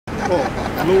Oh,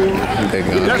 Lord.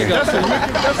 That's a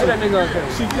wicked,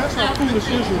 see, that's how foolish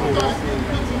Israel is.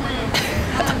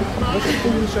 That's a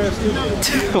foolish ass Israel.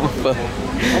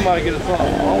 I'm about to get a thought.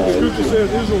 The scripture says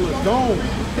Israel is gone.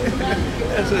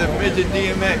 That's a midget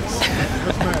DMX.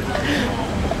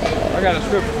 I got a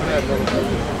scripture for that, brother.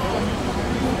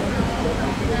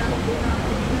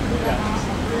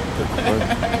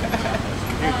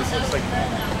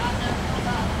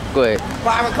 Go ahead.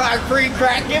 5 o'clock free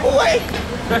crack giveaway.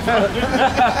 It's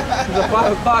a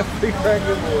 5 o'clock free crack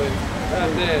giveaway. God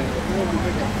damn.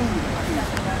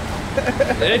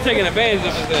 They're taking advantage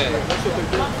of his ass.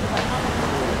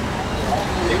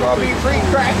 You gonna be free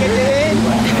crack at the end?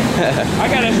 I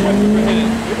got a scripture for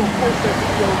him. They're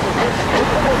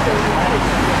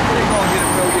gonna get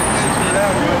a million views for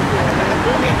that one.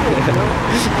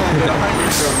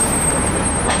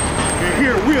 And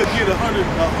here we'll get 100.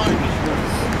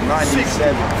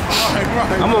 97.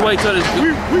 Right. I'm gonna wait till this.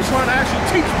 We trying to actually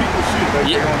teach people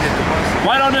shit. Yeah.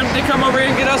 Why don't they come over here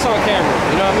and get us on camera?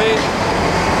 You know what I mean?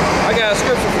 I got a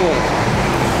scripture for them.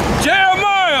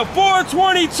 Jeremiah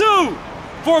 4:22.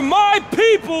 For my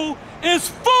people is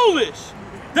foolish.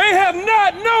 They have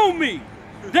not known me.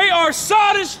 They are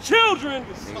sottish children.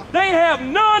 They have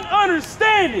none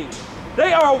understanding.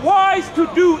 They are wise to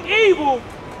do evil,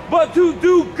 but to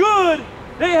do good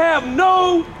they have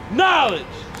no knowledge.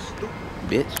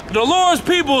 Bitch. The Lord's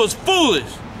people is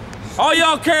foolish. All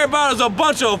y'all care about is a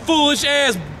bunch of foolish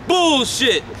ass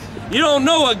bullshit. You don't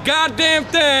know a goddamn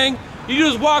thing. You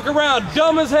just walk around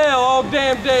dumb as hell all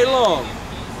damn day long.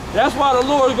 That's why the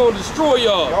Lord's gonna destroy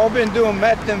y'all. Y'all been doing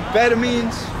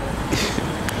methamphetamines?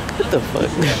 What the fuck?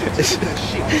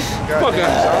 Fuck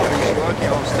You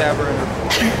don't stab her in the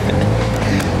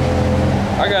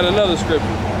I got another scripture.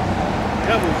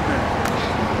 Devil's man.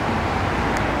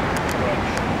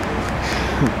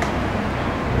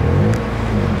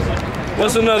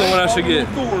 What's another one I should get?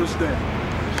 Thor's Day.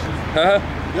 Huh?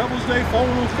 Devil's Day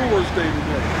falling on Thor's Day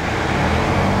today.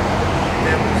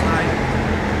 Devil's Night.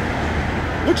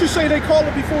 What you say they call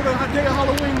it before the day of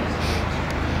Halloween?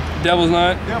 Devil's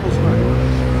Night? Devil's Night.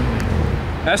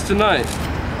 That's tonight.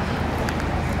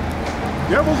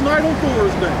 Devil's Night on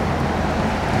Thor's Day.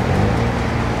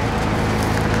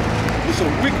 It's a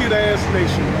wicked ass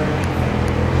nation, man.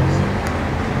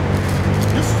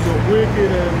 This is a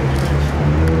wicked ass nation.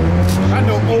 I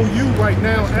know OU right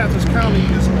now, Athens County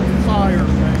is on fire,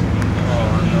 man. Oh,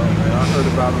 I know, man. I heard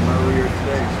about them earlier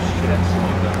today.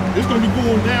 It's gonna be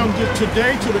going down just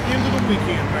today to the end of the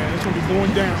weekend, man. It's gonna be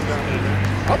going down there, man.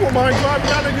 I wouldn't mind driving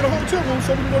down there and get a hotel room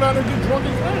so we can go down there and get drunk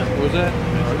and fast. What was that?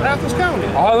 Athens County.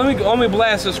 Oh, let me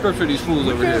blast the scripture of these fools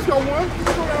over here. Go one. Go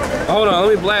down there. Hold on,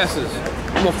 let me blast this.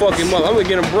 I'm gonna fuck him up. I'm gonna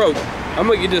get him broke. I'm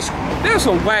gonna get this. There's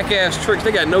some whack ass tricks.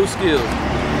 They got no skills.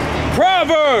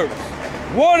 Proverbs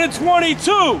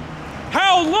 1:22.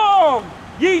 How long,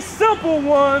 ye simple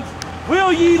ones,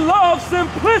 will ye love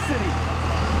simplicity?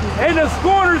 And the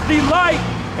scorners delight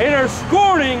in their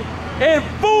scorning, and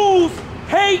fools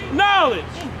hate knowledge.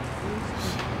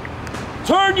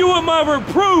 Turn you with my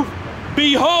reproof.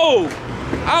 Behold,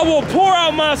 I will pour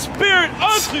out my spirit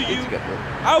unto you.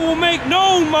 I will make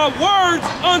known my words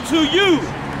unto you.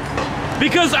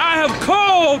 Because I have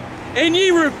called and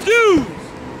ye refuse.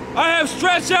 I have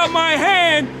stretched out my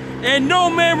hand and no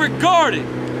man regarded.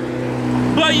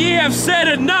 But ye have set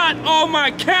at naught all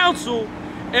my counsel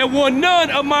and will none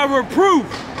of my reproof.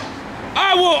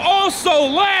 I will also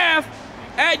laugh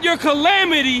at your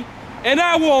calamity, and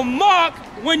I will mock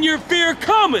when your fear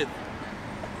cometh.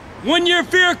 When your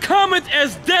fear cometh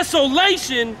as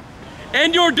desolation,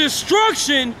 and your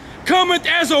destruction cometh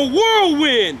as a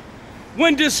whirlwind,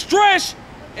 when distress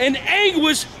and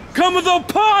anguish cometh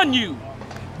upon you.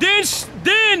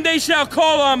 Then they shall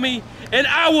call on me, and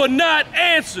I will not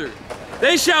answer.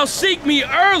 They shall seek me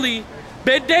early,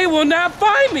 but they will not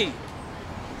find me.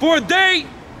 For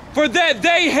that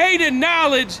they hated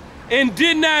knowledge and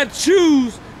did not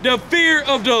choose the fear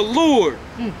of the Lord.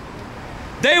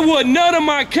 They would none of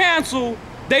my counsel,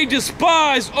 they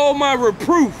despised all my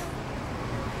reproof.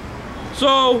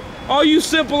 So, all you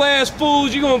simple ass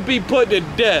fools, you're gonna be put to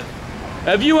death.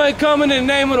 If you ain't coming in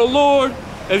the name of the Lord,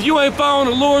 if you ain't following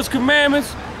the Lord's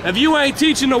commandments, if you ain't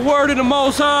teaching the word of the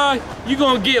Most High, you're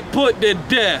gonna get put to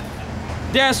death.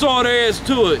 That's all there is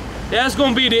to it. That's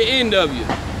gonna be the end of you.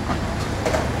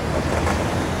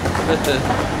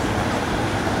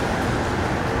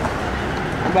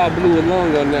 I about blew it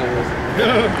long on that one.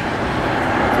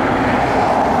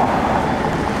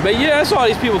 But yeah, that's all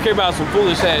these people care about, some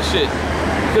foolish ass shit.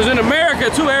 Because in America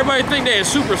too, everybody think they're a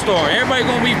superstar. Everybody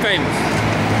gonna be famous.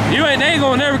 They ain't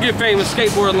gonna never get famous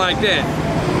skateboarding like that.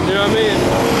 You know what I mean?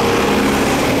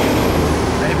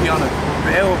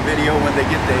 video when they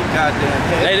get their goddamn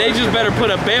head. They just better put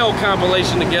a bail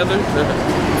compilation together.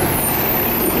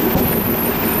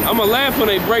 I'ma laugh when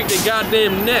they break their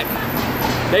goddamn neck.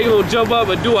 They gonna jump up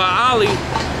and do an ollie,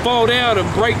 fall down and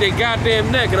break their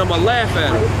goddamn neck, and I'ma laugh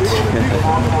at them.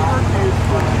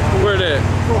 Where that?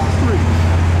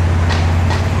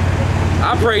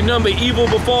 I pray none but evil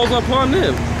befalls upon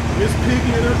them. Miss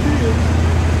Piggy and her kids.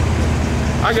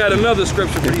 I got another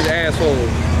scripture for these assholes.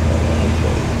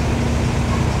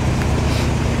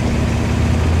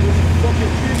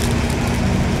 Fucking Piggy.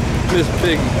 Miss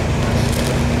Piggy.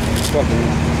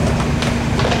 Fucking.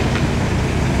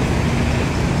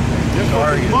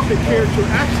 That Muppet character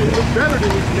actually looked better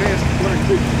than his nasty black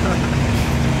Piggy.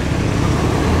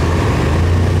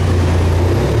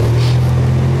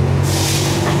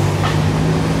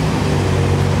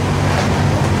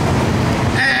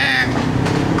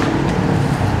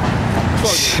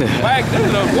 Back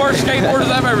then, the worst skateboarders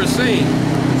I've ever seen.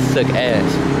 Suck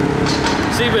ass.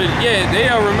 See, but yeah, they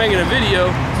are making a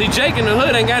video. See, Jake in the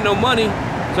hood ain't got no money,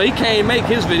 so he can't make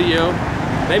his video.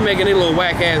 They making a little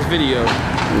whack ass video. Look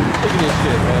at this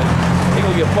shit, man. They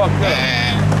gonna get fucked up.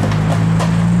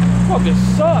 Fucking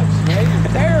sucks, man.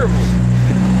 You're terrible.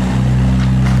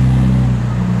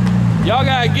 Y'all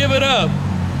gotta give it up.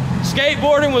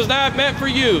 Skateboarding was not meant for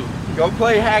you. Go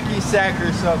play hacky sack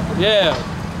or something. Yeah.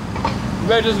 You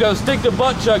better just go stick to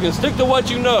butt chugging. Stick to what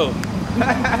you know.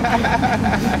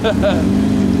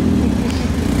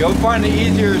 Go find the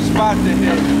easier spot to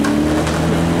hit.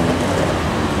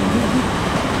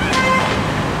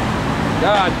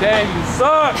 God damn, you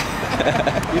suck.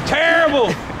 You're terrible.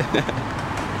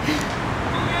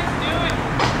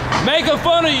 Making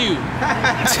fun of you.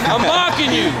 I'm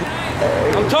mocking you.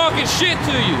 I'm talking shit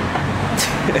to you.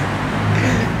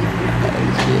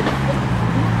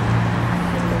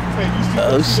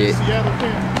 Oh shit.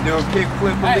 Do a kick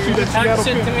flip. Hey, you talk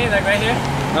shit to me, like right here?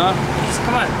 Huh? Just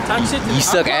come on, talk shit to me. You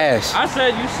suck ass. I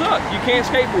said you suck. You can't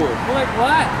skateboard. Like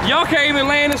what? Y'all can't even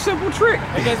land a simple trick.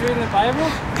 Are you guys reading the Bible?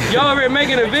 Y'all over here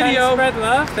making a video. Spread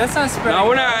love? That's not spreading. No,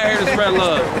 we're not out here to spread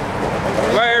love.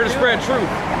 We're out here to spread truth.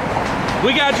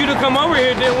 We got you to come over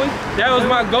here, didn't we? That was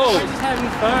my goal. We're just having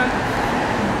fun.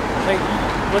 Like,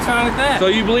 what's wrong with that? So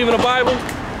you believe in the Bible?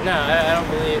 No, I don't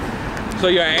believe. So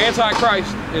you're an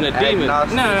antichrist and a demon.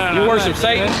 No. You worship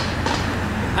Satan?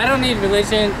 I don't need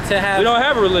religion to have. We don't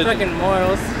have a religion. Fucking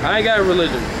morals. I ain't got a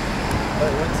religion.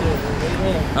 What's your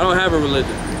religion? I don't have a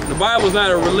religion. The Bible's not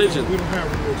a religion. We don't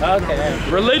have religion. Okay.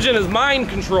 Religion is mind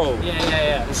control.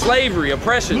 Yeah. Slavery,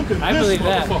 oppression. Look at I this believe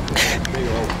that.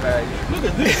 motherfucker. Look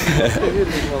at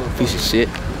this. Piece of shit.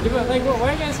 Yeah, but like, why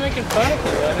are you guys making fun of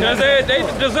me? Because they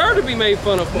deserve to be made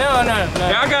fun of. No.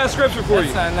 I got a scripture for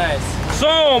you. That's not nice.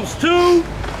 Psalms 2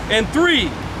 and 3.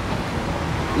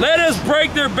 Let us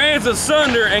break their bands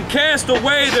asunder and cast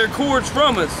away their cords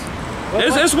from us.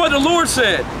 This is what the Lord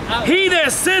said. He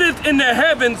that sitteth in the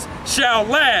heavens shall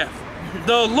laugh.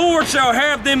 The Lord shall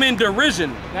have them in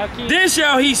derision. Then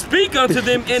shall he speak unto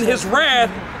them in his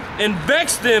wrath and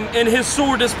vex them in his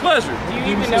sore displeasure. Do you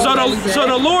even know So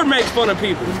the Lord makes fun of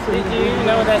people. Do you even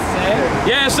know what that's saying?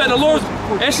 Yeah, it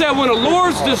said when the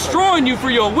Lord's destroying you for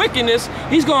your wickedness,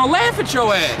 he's gonna laugh at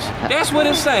your ass. That's what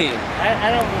it's saying.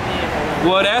 I don't believe it.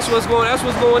 Well, that's what's going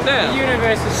The down.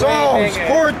 universe is Psalms way bigger.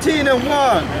 14 and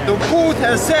 1. The fool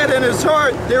has said in his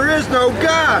heart, there is no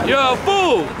God. You're a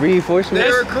fool. Reinforcement.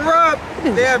 They are corrupt.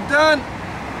 They have done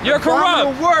You're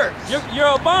corrupt. abominable works.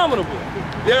 You're abominable.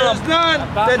 There is none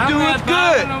that doeth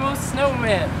good. Abominable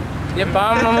snowman. The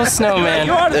abominable snowman.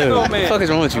 You are the Dude, what the snowman. fuck is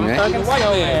wrong with you, man? Fucking The white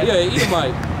man. snowman. Yeah,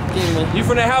 Edomite. Give me. You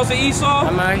from the house of Esau?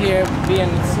 I'm out here being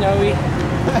snowy. You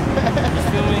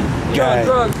feel me? You're on God.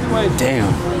 drugs, too, ain't you? Damn.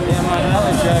 Yeah, I'm on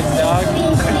other drugs, dog.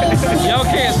 Y'all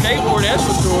can't skateboard, that's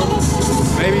for sure.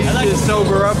 Maybe you just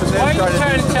sober up and Why then are you try to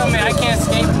trying to tell me I can't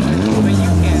skateboard, but you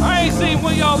can? I ain't seen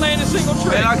one of y'all land a single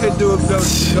trick. Man, I could go do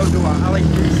a Ollie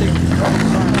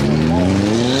 360.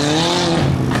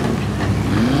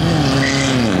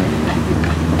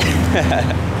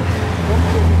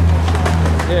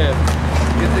 Yeah.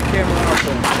 Get the camera off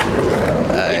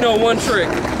him. You know one trick.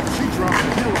 She dropped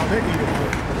the hill on that either.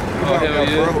 Oh, hell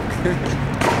yeah. Broke.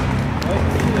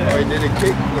 Oh, he did a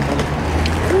kick flip.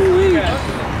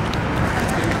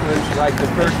 It's like the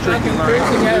first trick you learn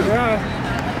how to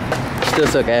do. Still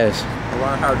suck ass. I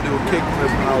learned how to do a kick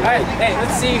flip when I was Alright, hey,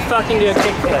 let's see you fucking do a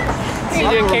kickflip. Let's see you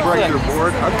do a break kickflip. your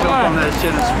board. I'll jump on that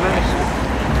shit and smash it.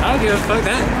 I don't give a fuck.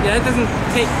 That doesn't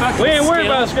take fucking We ain't worried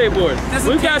skill. about skateboard. Doesn't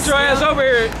We take got your ass skill. over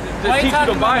here to Why are you teach you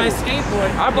talking the about my Bible.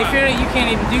 skateboard? If you can't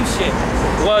even do shit.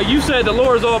 Well, you said the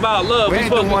Lord's all about love. We We're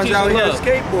ain't the supposed to ones teach out you here love.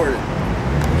 skateboarding.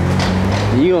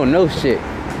 You don't know shit.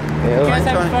 You guys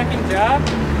have a fucking job?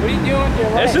 What are you doing with your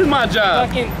life? This is my job.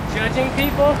 Fucking judging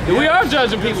people? We are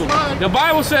judging people. The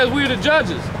Bible says we're the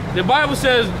judges. The Bible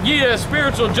says, yeah,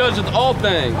 spiritual judges all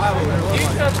things. Do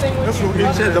something with your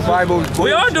He said the Bible.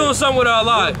 We are doing something with our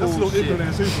lives. That's a little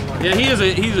ignorant Israelite. Yeah,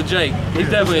 he's a Jake. He's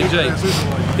definitely a Jake.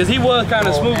 Because he was kind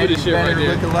of smooth with this shit right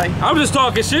there. I'm just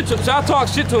talking shit to him. So I talk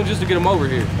shit to him just to get him over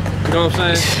here. You know what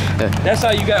I'm saying? That's how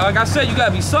you got, like I said, you got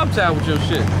to be subtle with your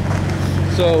shit.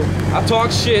 So I talk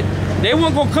shit. They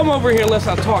weren't going to come over here unless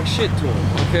I talk shit to them,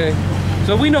 okay?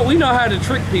 So we know how to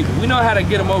trick people. We know how to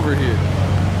get them over here.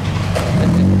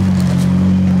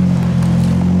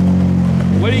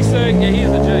 What did he say? Yeah, he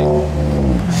is a Jake.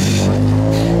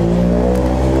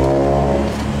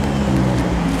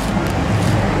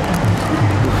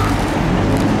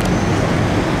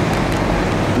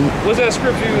 What's that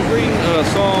scripture you was reading?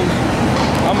 Psalms.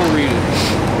 I'm gonna read it.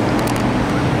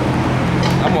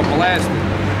 I'm gonna blast it.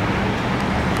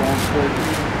 Psalms 14.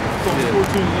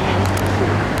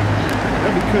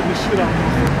 That be cutting the shit out of me.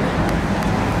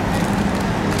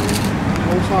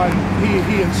 Most High,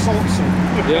 he insults him.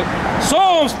 Yep.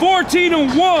 Psalms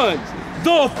 14:1.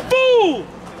 The fool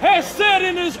has said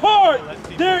in his heart,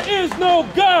 there is no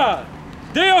God.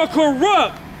 They are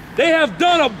corrupt. They have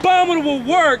done abominable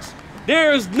works.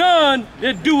 There is none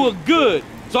that doeth good.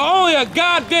 So only a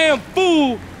goddamn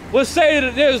fool would say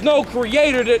that there's no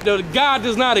creator, that God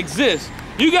does not exist.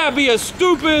 You gotta be a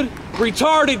stupid,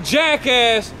 retarded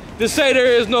jackass to say there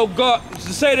is no God.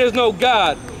 To say there's no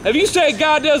God. If you say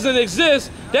God doesn't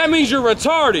exist, that means you're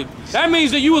retarded. That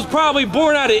means that you was probably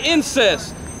born out of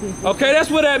incest. Okay, that's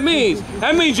what that means.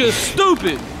 That means you're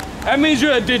stupid. That means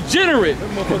you're a degenerate. That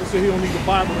motherfucker said he don't need the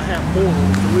Bible to have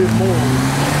morals, to live morals.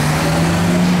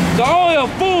 So only a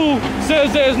fool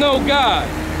says there's no God.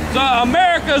 So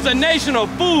America is a nation of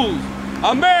fools.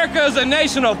 America is a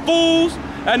nation of fools,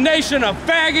 a nation of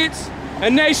faggots, a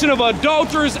nation of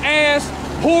adulterous ass,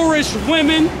 whorish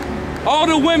women. All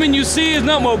the women you see is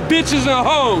nothing but bitches and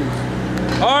hoes.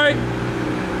 All right?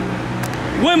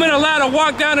 Women allowed to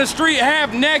walk down the street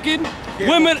half naked.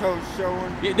 Women,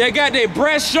 they got their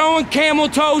breasts showing, camel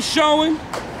toes showing.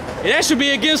 And that should be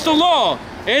against the law.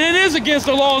 And it is against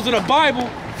the laws of the Bible.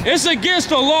 It's against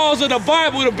the laws of the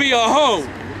Bible to be a hoe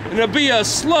and to be a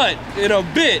slut and a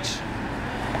bitch.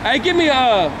 Hey, give me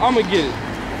I'm gonna get it.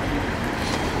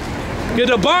 Cause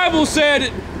the Bible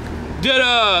said that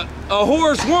a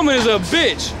whorish woman is a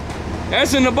bitch.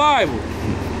 That's in the Bible.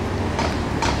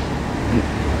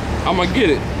 I'm gonna get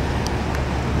it.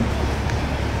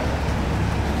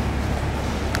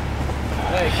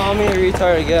 Hey, call me a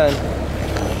retard again.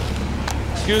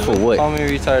 Excuse For me? what? Call me a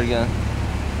retard again.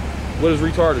 What does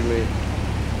retarded mean?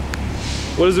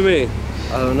 What does it mean?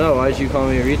 I don't know. Why'd you call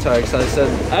me a retard? Because I said...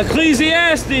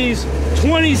 Ecclesiastes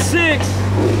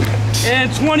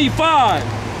 26:25.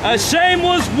 A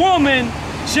shameless woman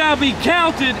shall be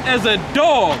counted as a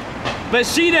dog, but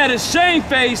she that is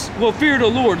shamefaced will fear the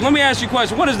Lord. Let me ask you a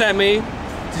question. What does that mean?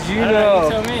 Did you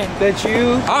know that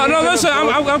you... Oh, no, listen,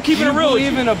 I'm keeping it real with you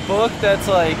you. believe in a book that's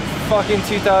like fucking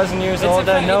 2,000 years old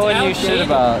that no one knew shit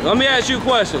about? Let me ask you a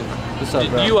question. What's up,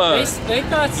 bro? They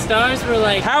thought stars were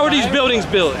like... How are these buildings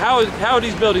built? How are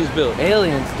these buildings built?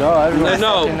 Aliens, dog. No,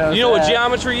 fucking knows you know what that.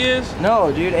 geometry is?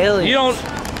 No, dude, aliens. You don't...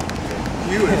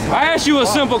 I asked you a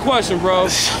simple question, bro.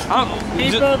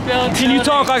 Can you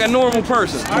talk like a normal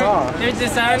person? They're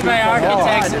designed by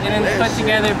architects and then put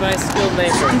together by skilled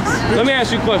laborers. Let me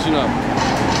ask you a question, though.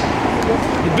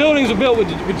 The buildings are built with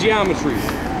geometry.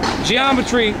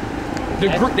 Geometry,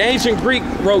 the ancient Greek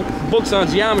wrote books on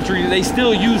geometry that they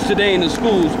still use today in the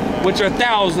schools, which are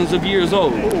thousands of years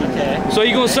old. Okay. So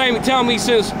you're gonna tell me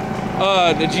since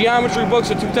the geometry books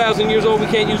are 2,000 years old, we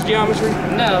can't use geometry?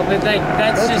 No, but like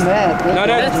that's just math. No,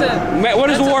 what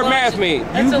does the word math mean?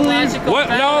 That's a logical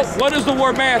fallacy. What does the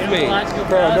word math mean?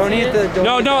 Bro, don't eat the...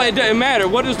 No, it doesn't matter.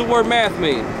 What does the word math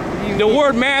mean? The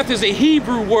word math is a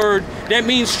Hebrew word that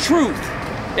means truth.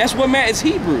 That's what math is,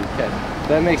 Hebrew. Okay,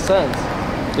 that makes sense.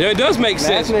 Yeah, it does make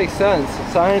sense. Math makes sense.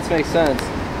 Science makes sense.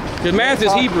 Because math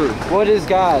is Hebrew. What is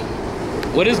God?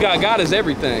 What is God? God is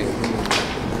everything.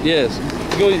 Yes.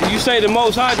 You say the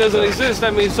Most High doesn't exist,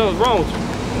 that means something's wrong with you.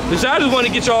 Because I just want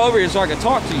to get y'all over here so I can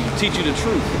talk to you, teach you the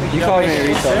truth. You call me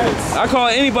a retard. I call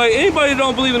anybody that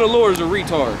don't believe in the Lord is a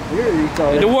retard. You're a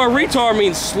retard. The word retard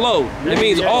means slow. It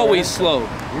means always slow.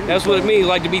 That's what it means,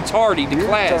 like to be tardy to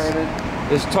class.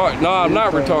 It's no, I'm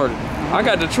not retarded. I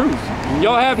got the truth.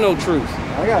 Y'all have no truth.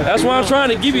 That's why I'm trying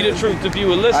to give you the truth if you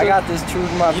would listen. I got this truth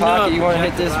in my pocket. You want to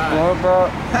hit this blunt,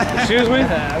 bro? Excuse me?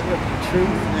 I got the truth,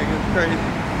 nigga. Crazy.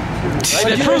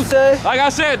 Like the truth. Like I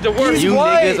said, the word. You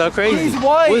niggas are crazy. He's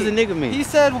white. What does a nigga mean? He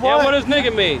said white. Yeah, what does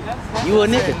nigga mean? You a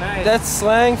nigga. That's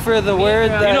slang for the word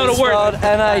that You know the is word. spelled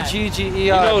N-I-G-G-E-R. You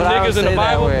know but I don't niggas in say the that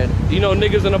Bible? word. You know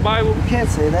niggas in the Bible? You can't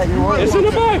say that. You're white. It's in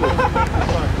the Bible.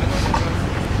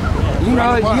 You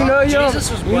know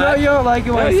you don't like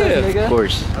it when I say nigga. Of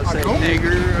course.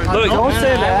 Look, Don't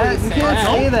say that. You can't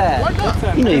say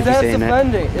that. You know you be That's saying that.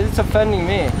 offending. It's offending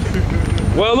me.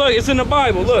 well, look, it's in the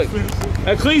Bible. Look,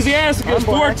 Ecclesiasticus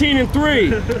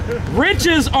 14:3.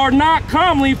 Riches are not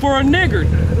comely for a niggard.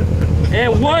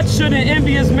 And what should an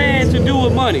envious man to do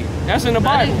with money? That's in the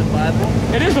Bible.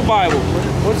 It is the Bible.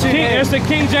 What's your name? It's the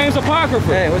King James Apocrypha.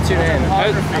 Hey, what's your name?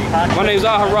 My name's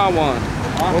Aharawan.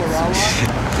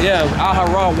 Yeah,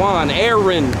 Aharawan.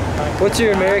 Aaron. What's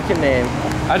your American name?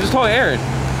 I just told you Aaron.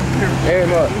 Aaron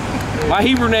what? My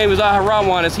Hebrew name is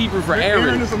Aharawan. It's Hebrew for Aaron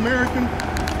Aaron. is American.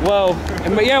 Well,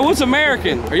 yeah, what's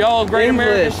American? Are y'all great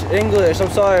Americans? English. I'm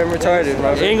sorry, I'm retarded.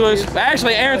 Robert. English.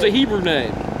 Actually, Aaron's a Hebrew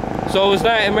name. So it's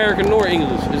not American nor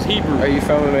English. It's Hebrew. Are you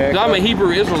from America? 'Cause I'm a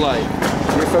Hebrew Israelite.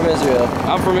 You're from Israel.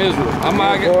 I'm from Israel.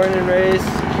 You were born and raised.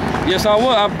 Yes, I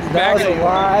was. That was a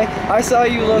lie. I saw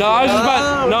you look. No, I was just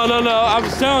about. No. I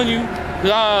was telling you.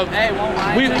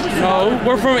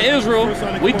 We're from Israel.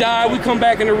 We die. We come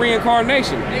back in the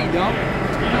reincarnation. You don't even know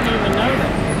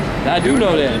that. I do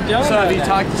know that. So have you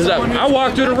talked to someone? I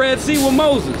walked through the Red Sea with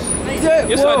Moses.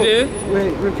 Yes, Whoa. I did.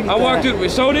 Wait, repeat I walked that. through.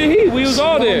 So did he. We was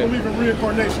all You there. don't believe in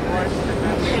reincarnation, right?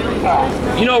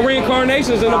 You know,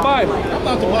 reincarnation is in the Bible. I'm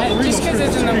about to watch the Just because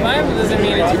it's in the Bible doesn't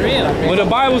mean it's real. But the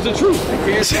Bible's the truth. But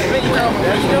you don't know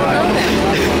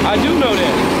that. I do know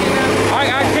that.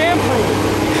 I can prove it.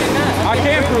 I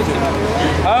can prove it.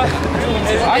 Huh?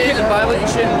 In the Bible, you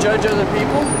shouldn't judge other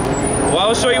people. Well,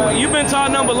 I'll show you. You've been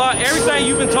taught nothing but lie. Everything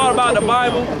you've been taught about the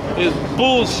Bible is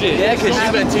bullshit. Yeah, because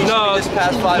you've been teaching me this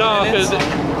past 5 minutes.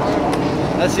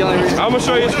 That's the only reason. I'm gonna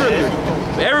show you a scripture.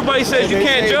 Everybody says you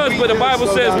can't judge, but the Bible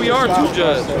says we are to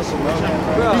judge.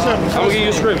 I'm gonna give you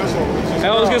a scripture. Hey,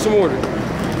 let's get some order.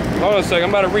 Hold on a second. I'm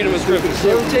about to read him a scripture. Did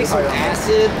you take some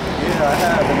acid?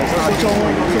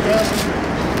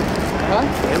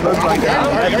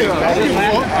 I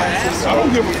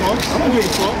don't give a fuck. I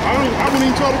wouldn't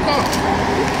even try to talk.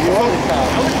 You know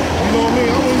what I mean?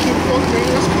 I wouldn't give a fuck, man.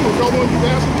 That's cool. If y'all want to do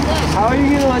that, do that. How are you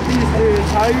gonna let these dudes?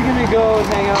 How are you gonna go and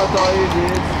hang out with all your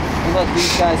dudes and let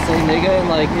these guys say nigga and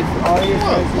like if all your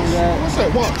friends do that? What's that?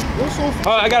 What? What's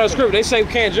so I got a scripture. They say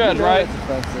we can't judge, right?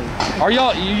 Are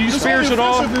y'all? You spiritual at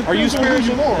all? Are you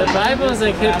spiritual? The Bible is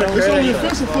like It's only hypocritical.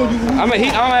 offensive for you. I mean,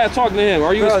 I'm gonna have to talk to him.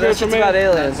 Are you Bro, a that's spiritual about man?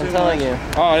 aliens. I'm telling you.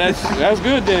 Oh, that's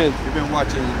good then. You've been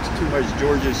watching too much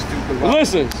Georgia's stupid.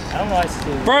 Listen, I don't watch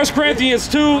TV. 1 Corinthians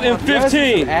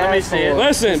 2:15. Let me see it.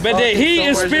 Listen, but that he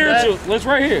is spiritual. Let's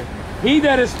right here. He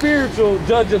that is spiritual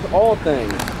judgeth all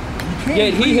things.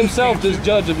 Yet he himself is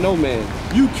judge of no man.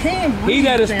 You can read. He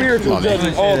that is spiritual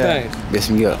judges all things. Mess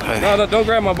me up. No, don't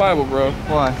grab my Bible, bro.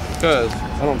 Why? Cause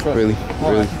I don't trust. Really?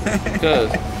 Really?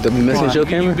 Cause Don't be messing with your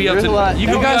camera? be up to You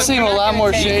guys seem a lot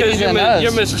more shady because than us.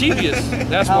 you're mischievous.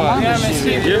 That's why.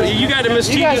 You got the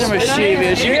mischievous.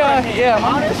 mischievous. You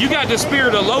got, You got the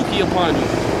spirit of Loki upon you.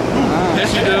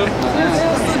 Yes, you do.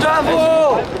 The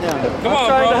devil! Come on,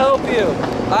 Trying to bro. help you.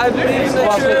 I believe in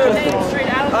the truth.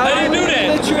 Let him do that.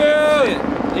 The truth.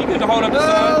 He could hold up his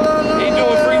son. He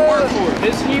doing free work for it.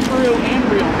 This Hebrew and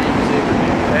real name is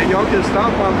Abraham. And y'all can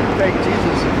stop on fake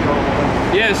Jesus if y'all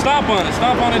want. Yeah, stop on it.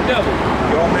 Stop on the devil.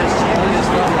 Y'all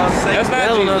mischievous. That's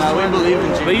not Jesus. We believe in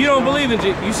Jesus. But you don't believe in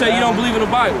Jesus. You say you don't believe in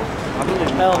the Bible.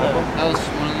 Hell no. That was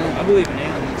one of them. I believe in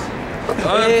aliens.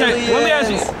 Okay, let me ask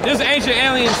you. This ancient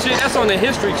alien shit, that's on the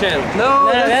History Channel. No,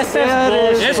 that's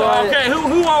bullshit. It's okay.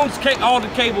 Who owns all the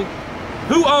cable?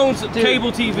 Who owns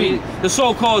cable TV? The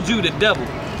so-called Jew, the devil.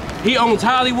 He owns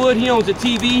Hollywood. He owns the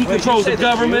TV. He controls the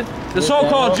government. The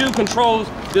so-called Jew controls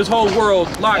this whole world,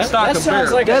 lock, stock, and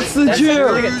barrel. That's the Jew.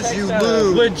 You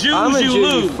lose. With Jews, I'm a you Jew, you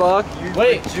lose. fuck.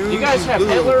 Wait, you guys have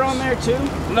Hitler on there too?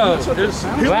 No,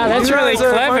 Wow, that's really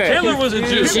clever. Hitler was a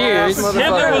Jew. Cheers.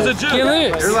 Hitler was a Jew.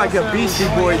 You're like a Beastie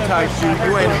Boy type Jew.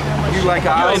 You like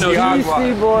a ain't no Ozzy Beastie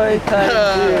Osbourne. boy type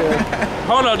Jew.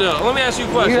 Hold on, though. Let me ask you a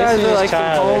You question. guys are like some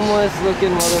childish. homeless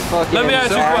looking motherfuckers. Let me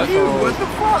ask you a question. What the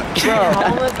fuck?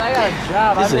 Homeless? I got a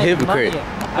job. He's I a make hypocrite. money.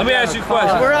 Let me ask you a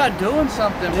question. We're out doing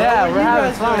something, bro. Yeah, What we're are you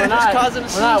having guys fun. doing? We're Just not, causing a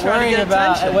scene, we're not trying to worrying get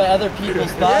about attention. what other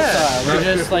people's thoughts are. We're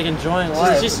just like enjoying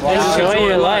life. Just enjoy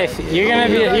your life. You're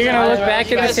gonna look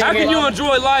back at this How and can get, you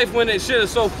enjoy life when that shit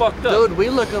is so fucked up? Dude, we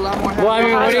look a lot more happy. well, I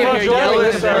mean, what are you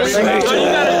So you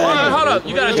got hold up.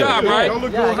 You got a job, right? Y'all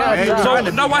look good. So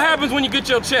now what happens when you get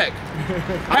your check?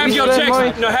 Half your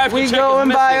checks, no, half your We check go is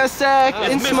and buy a missing. sack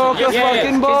It's and missing. smoke a Yeah,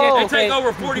 fucking They bowl. take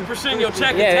over 40% of your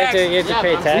check in Yeah, taxes. you have to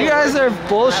pay tax. You guys are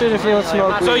bullshit if you don't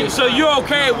smoke weed. So you're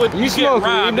okay with You you smoke get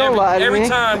robbed weed, don't lie to every me.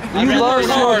 time You love work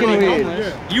hard. smoking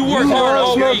weed. You work You hard love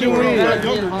all smoking week.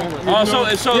 weed. Also,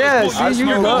 and so Yes, you're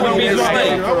you good love with being a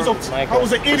it. slave. I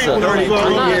was an idiot when I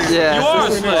was Yeah. You are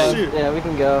a slave. Yeah, we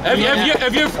can go.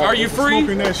 Are you free?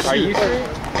 smoking that shit. Are you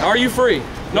free? Are you free?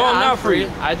 No, I'm not free.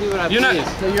 I do what I You're not.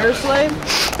 please. So you're a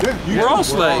slave? We're all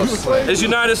slaves. It's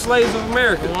United Slaves of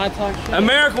America. When I talk shit.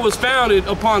 America was founded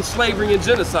upon slavery and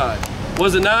genocide,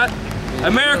 was it not?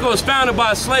 America was founded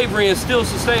by slavery and still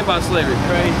sustained by slavery.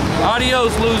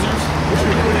 Adios, losers.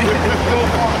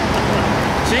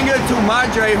 Chinga tu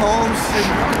madre, Holmes.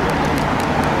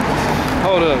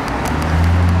 Hold up.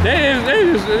 They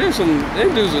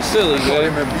dudes are silly, Call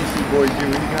him man. a Beastie Boy Jew.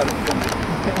 He got a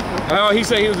Oh, he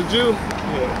said he was a Jew?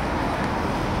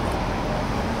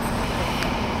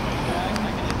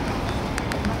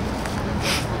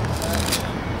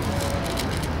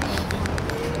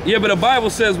 Yeah, but the Bible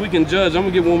says we can judge. I'm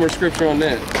gonna get one more scripture on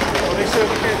that. They said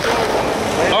we can't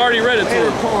judge. I already read it to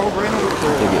him.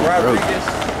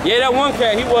 Yeah, that one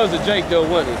cat, he was a Jake though,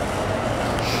 wasn't he?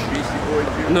 Beastie Boy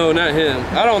Jew. No, not him.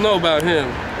 I don't know about him.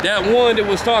 That one that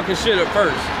was talking shit at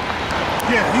first.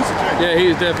 Yeah, he's a Jake. Yeah,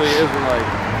 he's definitely an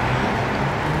Israelite.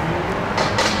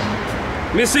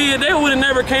 Me see, they would have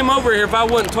never came over here if I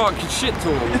wouldn't talk shit to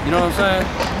them. You know what I'm saying?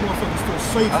 Motherfuckers feel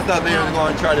safe. I thought they were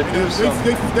going to try to do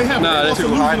something. They have Nah, a that's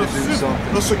too high to do something.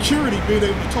 The security being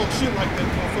able to talk shit like that,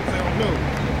 motherfuckers they don't know.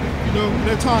 You know, when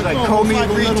that time Like, comes, call me it's like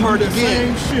gonna let them retard do the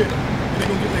again. same shit, and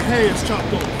they're gonna get their heads chopped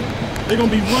off. They're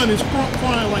gonna be running,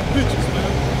 crying like bitches,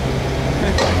 man.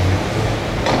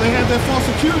 They have that false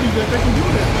security that they can do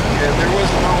that, man. Yeah, there was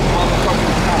no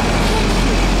motherfucking cop.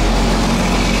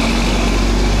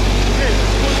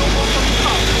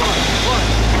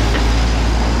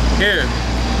 Here.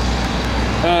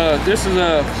 This is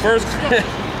first.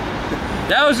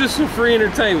 That was just some free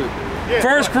entertainment.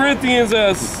 First Corinthians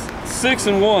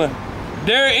 6:1.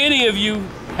 Dare any of you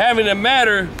having a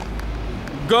matter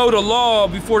go to law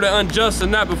before the unjust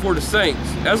and not before the saints?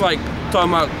 That's like talking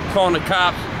about calling the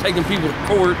cops, taking people to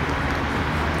court.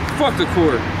 Fuck the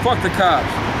court. Fuck the cops.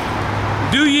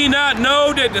 Do ye not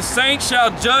know that the saints shall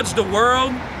judge the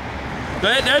world?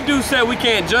 That dude said we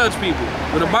can't judge people,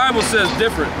 but the Bible says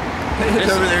different.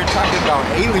 It's over there talking about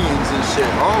aliens and shit,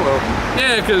 all of them.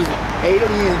 Yeah, because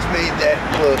Aliens made that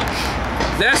book.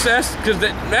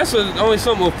 that's only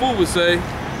something a fool would say.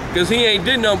 Because he ain't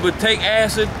did nothing but take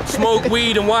acid, smoke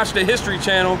weed, and watch the History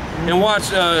Channel and watch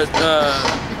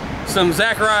some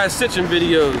Zachariah Sitchin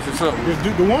videos or something.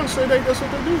 The ones say that's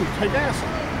what they do, take acid.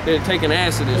 They're taking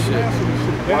acid and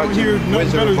shit. They don't hear nothing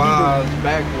Wizard better of than Oz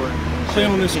backward.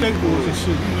 playing on their skateboards and shit,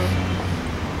 you know.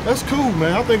 That's cool,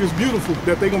 man. I think it's beautiful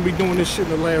that they're gonna be doing this shit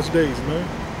in the last days, man.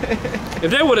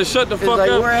 If they would have shut the It's fuck like,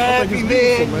 up, we're happy, it's man.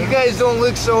 beautiful, man. You guys don't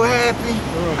look so happy.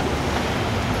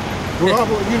 Well,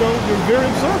 you know, you're very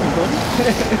observant, buddy.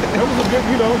 That was a good,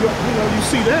 you know, you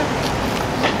see that.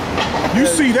 You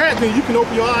see that, then you can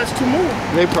open your eyes to more.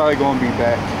 They probably gonna be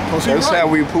back. Cause he That's right. how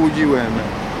we pulled you in, man.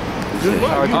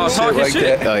 oh, talking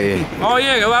shit. Oh yeah. Oh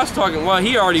yeah, well, I was talking. Well,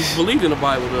 he already believed in the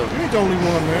Bible though. You ain't the only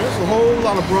one, man. There's a whole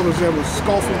lot of brothers that was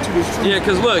scoffing to this truth. Yeah,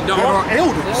 because look, that are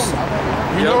elders.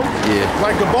 You know? Yeah.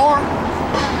 Like the bar,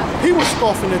 he was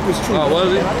scoffing at this truth. Oh,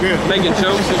 was he? Yeah. Making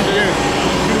jokes and shit. Yeah.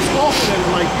 He was scoffing at it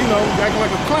like, you know, acting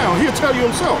like a clown. He'll tell you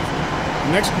himself.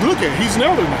 Next, look at it. He's an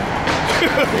elder now.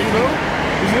 You know?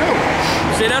 He's an elder.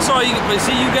 See, that's all you. But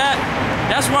see,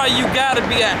 that's why you gotta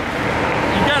be at.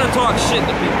 You gotta talk shit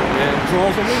to people, man.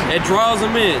 Draws them in. It draws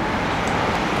them in.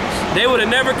 They would have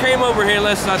never came over here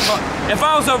unless I talk. If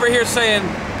I was over here saying,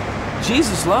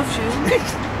 Jesus loves you,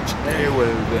 They would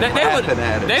have been laughing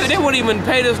at us. they wouldn't even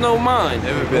paid us no mind.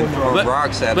 They would have been throwing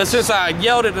rocks at But us. since I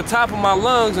yelled at the top of my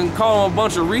lungs and called them a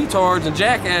bunch of retards and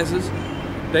jackasses,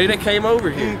 they came over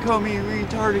here. You call me a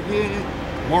retard again?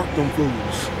 Mark them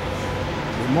fools.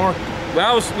 They marked them. But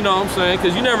I was, you know what I'm saying,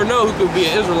 because you never know who could be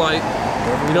an Israelite.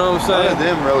 You know what I'm None saying? of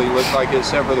them really looked like it,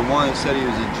 except for the one that said he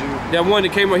was a Jew. That one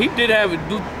that came over, he did have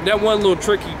that one little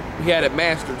trick he had it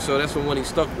mastered, so that's the one he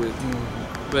stuck with.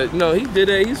 But no, he did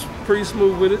that. He's pretty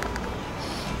smooth with it.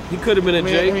 He could have been a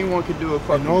Jake. Anyone could do a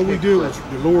fucking And all we kickflip. do is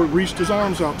the Lord reached his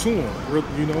arms out to them,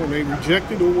 you know, and they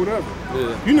rejected or whatever.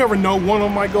 Yeah. You never know, one of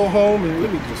them might go home and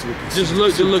let me just look at Just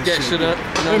look that shit up.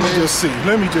 You know Let what I me mean? just see.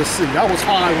 Let me just see. I was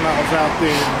high when I was out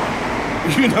there.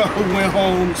 You know, went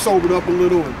home, sobered up a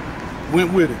little, and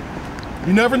went with it.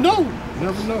 You never know. You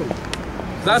never know.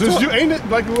 That's Just what, you, ain't it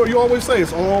like what you always say?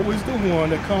 It's always the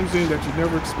one that comes in that you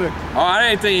never expected. oh, I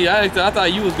didn't think. I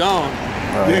thought you was gone.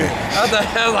 Yeah.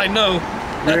 I was like, no.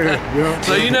 Yeah.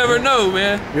 So you never know,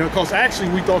 man. Yeah, because actually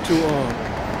we thought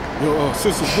your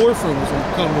sister's boyfriend was going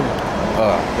to come in.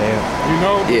 Oh, damn. You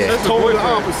know? Yeah. That's totally the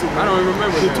opposite. I don't even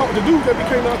remember that. The dude that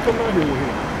became out coming out here with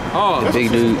him. Oh, The big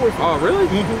dude. Oh, really?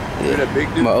 Yeah. That big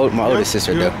dude. My oldest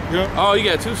sister, though. Yeah. Oh, you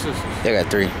got two sisters. I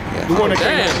got 3. Yeah. The one that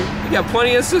came out Damn, you got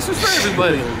plenty of sisters for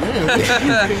everybody.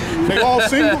 here. They all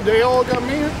single. They all got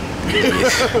men.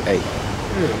 Hey.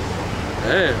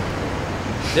 Damn.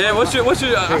 Yeah, what's your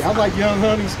Hey, I like young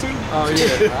honeys too. Oh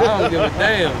yeah, I don't give a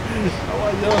damn. I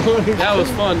like young honeys. That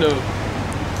was fun though.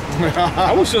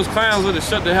 I wish those clowns would have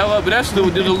shut the hell up, but that's the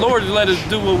Lord let us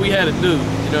do what we had to do.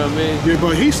 You know what I mean? Yeah,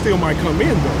 but he still might come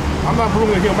in though. I'm not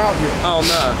ruling him out yet. Oh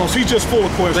no. Because he's just full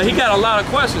of questions. But he got a lot of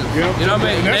questions. Yeah. You know what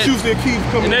I mean? And that's usually a key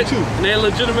coming in too. And they're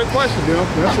legitimate questions. Yeah,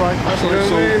 that's right. That's right.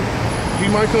 So he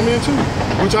might come in too,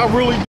 which I really